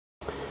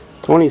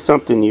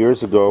20-something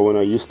years ago, when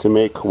I used to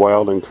make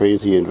wild and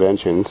crazy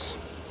inventions,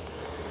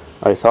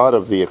 I thought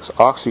of the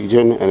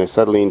oxygen and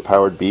acetylene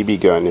powered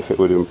BB gun, if it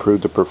would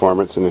improve the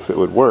performance and if it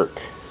would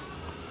work.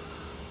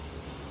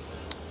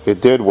 It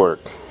did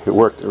work. It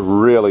worked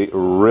really,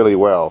 really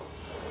well.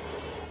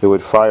 It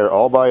would fire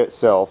all by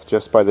itself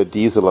just by the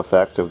diesel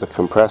effect of the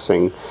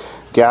compressing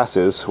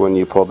gases when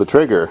you pulled the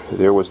trigger.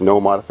 There was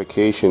no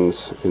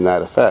modifications in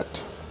that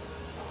effect.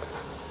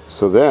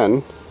 So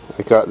then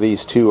I got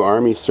these two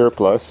Army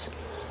surplus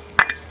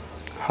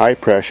high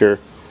pressure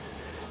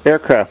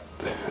aircraft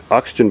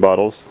oxygen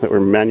bottles that were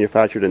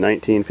manufactured in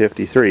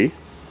 1953.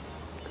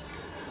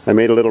 I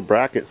made a little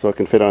bracket so it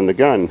can fit on the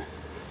gun.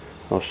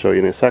 I'll show you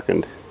in a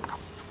second.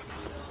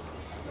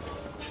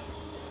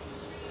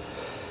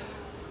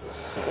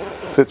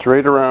 Sits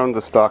right around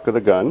the stock of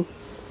the gun.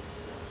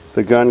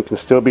 The gun can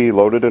still be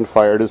loaded and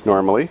fired as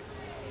normally.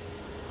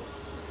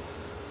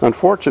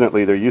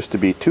 Unfortunately, there used to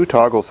be two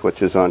toggle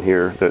switches on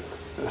here that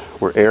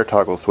were air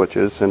toggle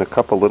switches and a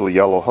couple little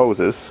yellow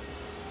hoses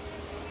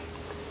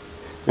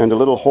and a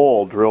little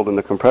hole drilled in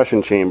the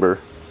compression chamber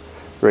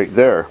right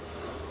there.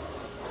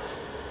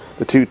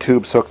 The two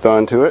tubes hooked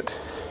onto it.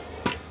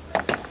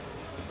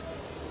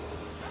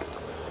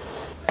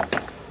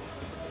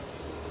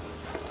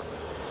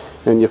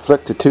 And you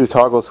flick the two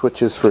toggle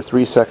switches for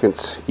 3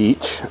 seconds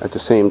each at the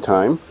same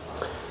time.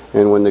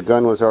 And when the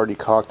gun was already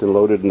cocked and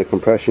loaded and the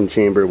compression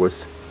chamber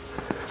was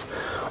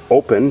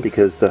open,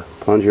 because the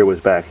plunger was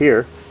back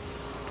here,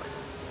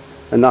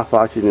 enough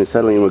oxygen and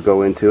acetylene would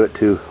go into it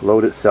to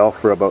load itself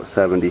for about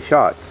 70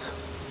 shots.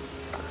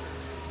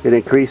 It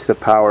increased the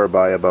power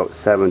by about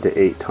 7 to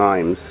 8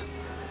 times.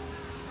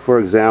 For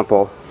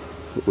example,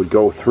 it would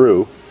go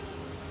through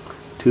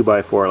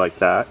 2x4 like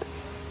that.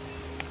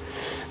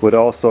 Would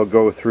also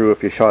go through,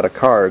 if you shot a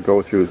car,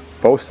 go through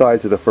both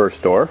sides of the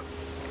first door.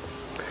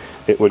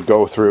 It would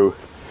go through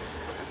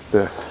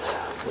the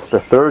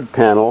third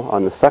panel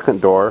on the second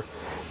door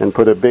and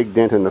put a big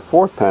dent in the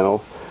fourth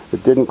panel.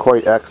 It didn't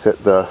quite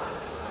exit the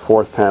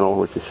fourth panel,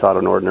 which is shot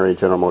an ordinary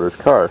General Motors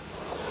car.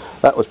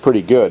 That was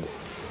pretty good.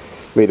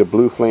 Made a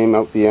blue flame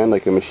out the end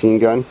like a machine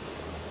gun.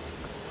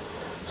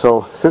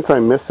 So since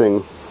I'm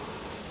missing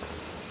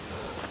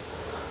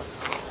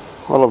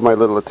all of my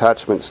little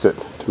attachments to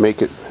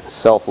make it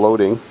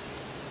self-loading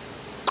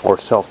or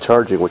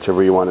self-charging,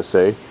 whichever you want to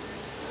say,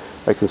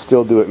 I can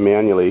still do it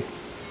manually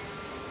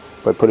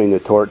by putting the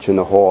torch in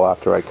the hole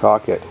after I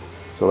cock it.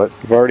 So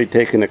I've already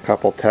taken a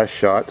couple test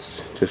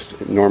shots,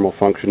 just normal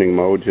functioning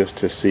mode, just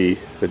to see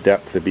the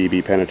depth the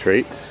BB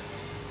penetrates.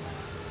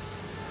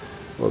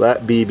 Well,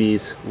 that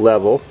BB's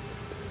level.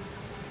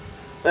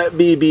 That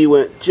BB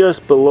went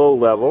just below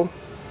level,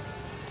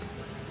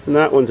 and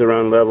that one's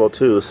around level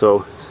too,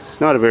 so it's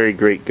not a very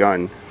great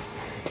gun.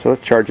 So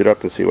let's charge it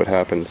up and see what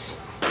happens.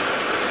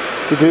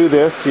 To do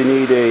this, you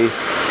need a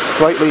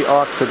slightly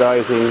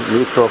oxidizing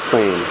neutral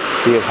flame.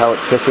 See how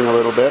it's hissing a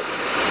little bit?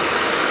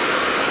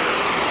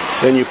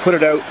 Then you put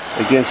it out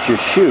against your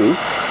shoe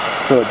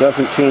so it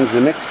doesn't change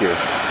the mixture,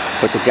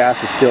 but the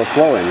gas is still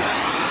flowing.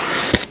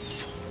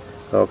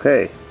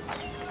 Okay.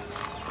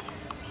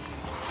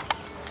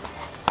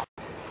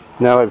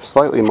 Now I've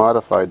slightly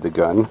modified the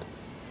gun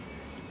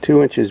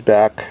 2 inches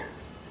back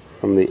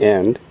from the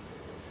end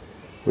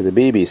where the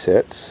BB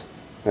sits.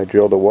 I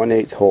drilled a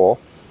 1/8 hole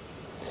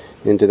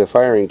into the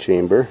firing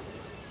chamber.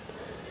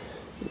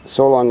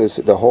 So long as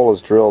the hole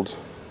is drilled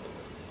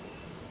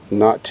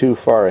not too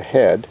far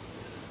ahead.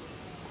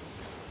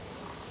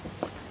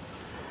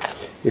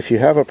 If you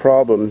have a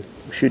problem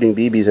shooting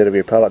BBs out of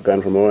your pellet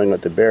gun from blowing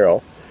out the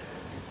barrel,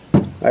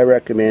 I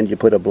recommend you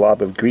put a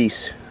blob of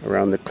grease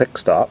around the click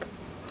stop.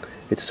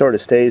 It sort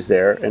of stays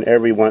there, and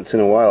every once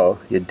in a while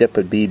you dip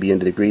a BB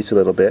into the grease a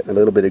little bit, and a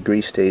little bit of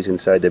grease stays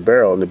inside the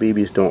barrel and the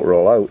BBs don't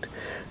roll out.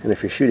 And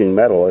if you're shooting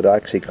metal, it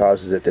actually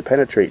causes it to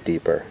penetrate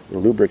deeper. It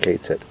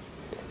lubricates it.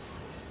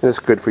 And it's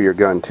good for your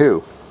gun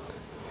too.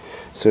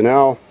 So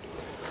now,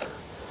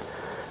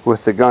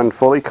 with the gun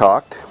fully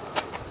cocked,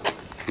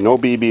 no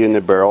BB in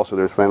the barrel, so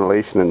there's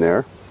ventilation in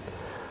there,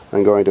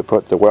 I'm going to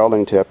put the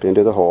welding tip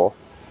into the hole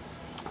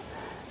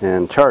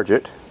and charge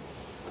it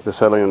with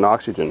acetylene and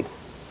oxygen.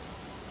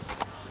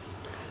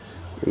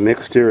 The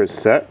mixture is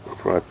set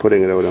by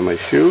putting it out on my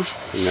shoe,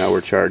 and now we're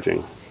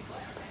charging.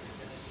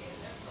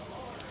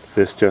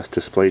 This just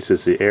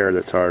displaces the air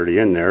that's already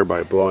in there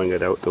by blowing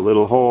it out the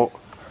little hole.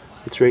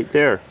 It's right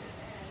there.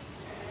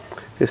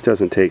 This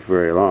doesn't take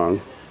very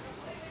long.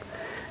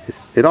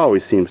 It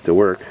always seems to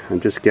work. I'm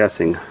just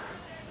guessing.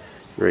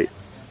 Right.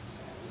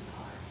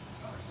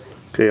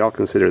 Okay, I'll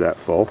consider that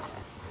full.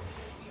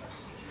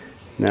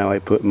 Now I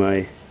put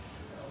my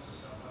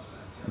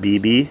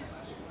BB,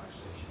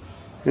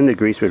 and the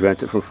grease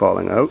prevents it from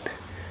falling out.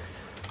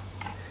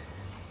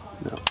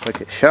 Now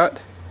click it shut.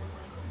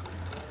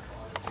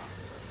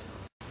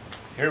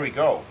 Here we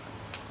go.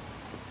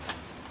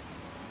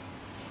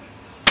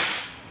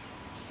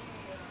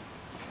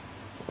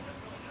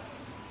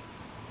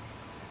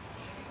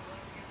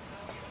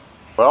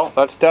 Well,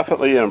 that's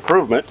definitely an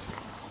improvement.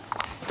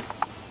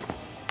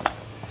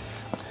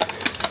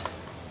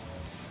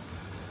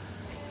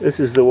 This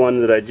is the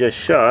one that I just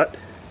shot,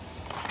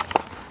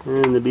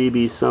 and the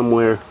BB's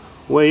somewhere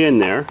way in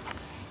there.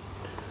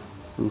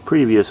 And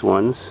previous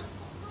ones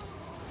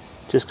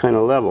just kind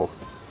of level.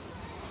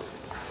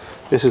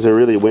 This is a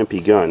really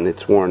wimpy gun.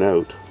 It's worn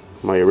out.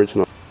 My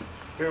original.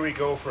 Here we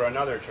go for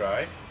another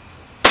try.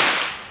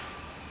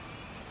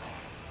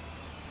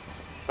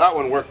 That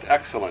one worked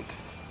excellent.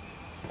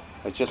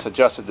 I just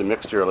adjusted the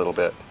mixture a little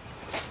bit.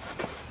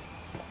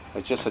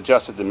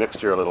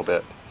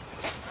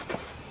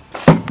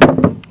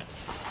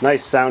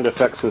 Nice sound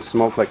effects and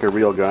smoke like a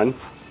real gun.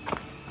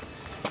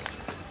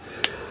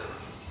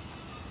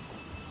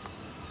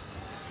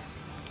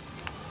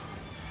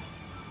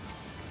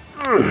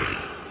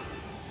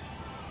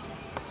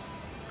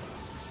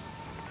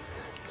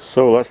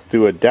 So let's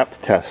do a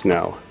depth test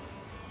now.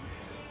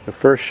 The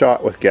first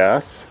shot with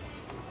gas,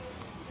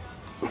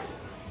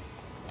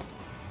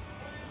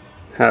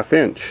 1/2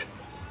 inch.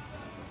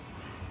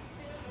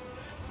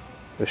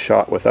 The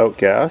shot without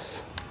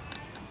gas,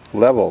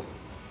 level.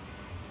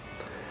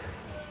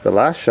 The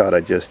last shot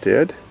I just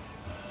did,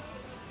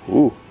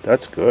 ooh,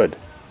 that's good.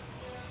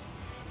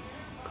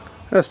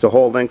 That's the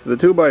whole length of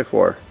the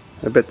 2x4.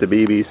 I bet the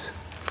BB's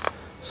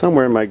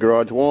somewhere in my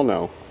garage wall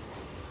now.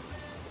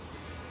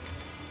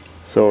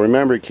 So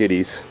remember,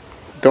 kiddies,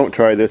 don't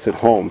try this at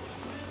home.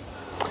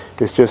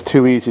 It's just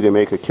too easy to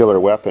make a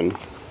killer weapon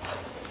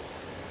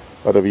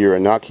out of your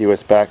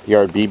innocuous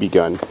backyard BB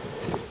gun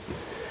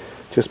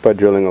just by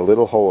drilling a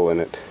little hole in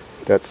it.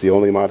 That's the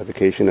only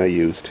modification I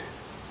used.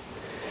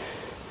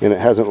 And it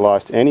hasn't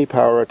lost any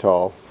power at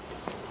all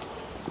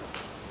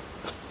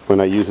when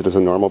I use it as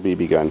a normal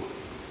BB gun.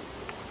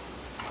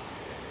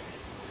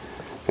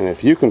 And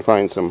if you can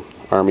find some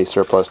Army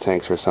surplus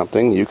tanks or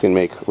something, you can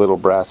make little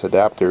brass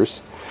adapters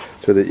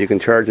so that you can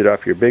charge it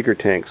off your bigger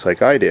tanks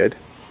like I did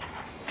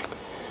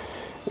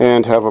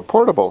and have a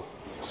portable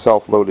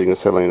self-loading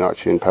acetylene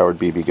oxygen powered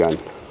BB gun.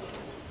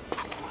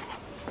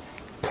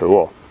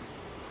 Cool.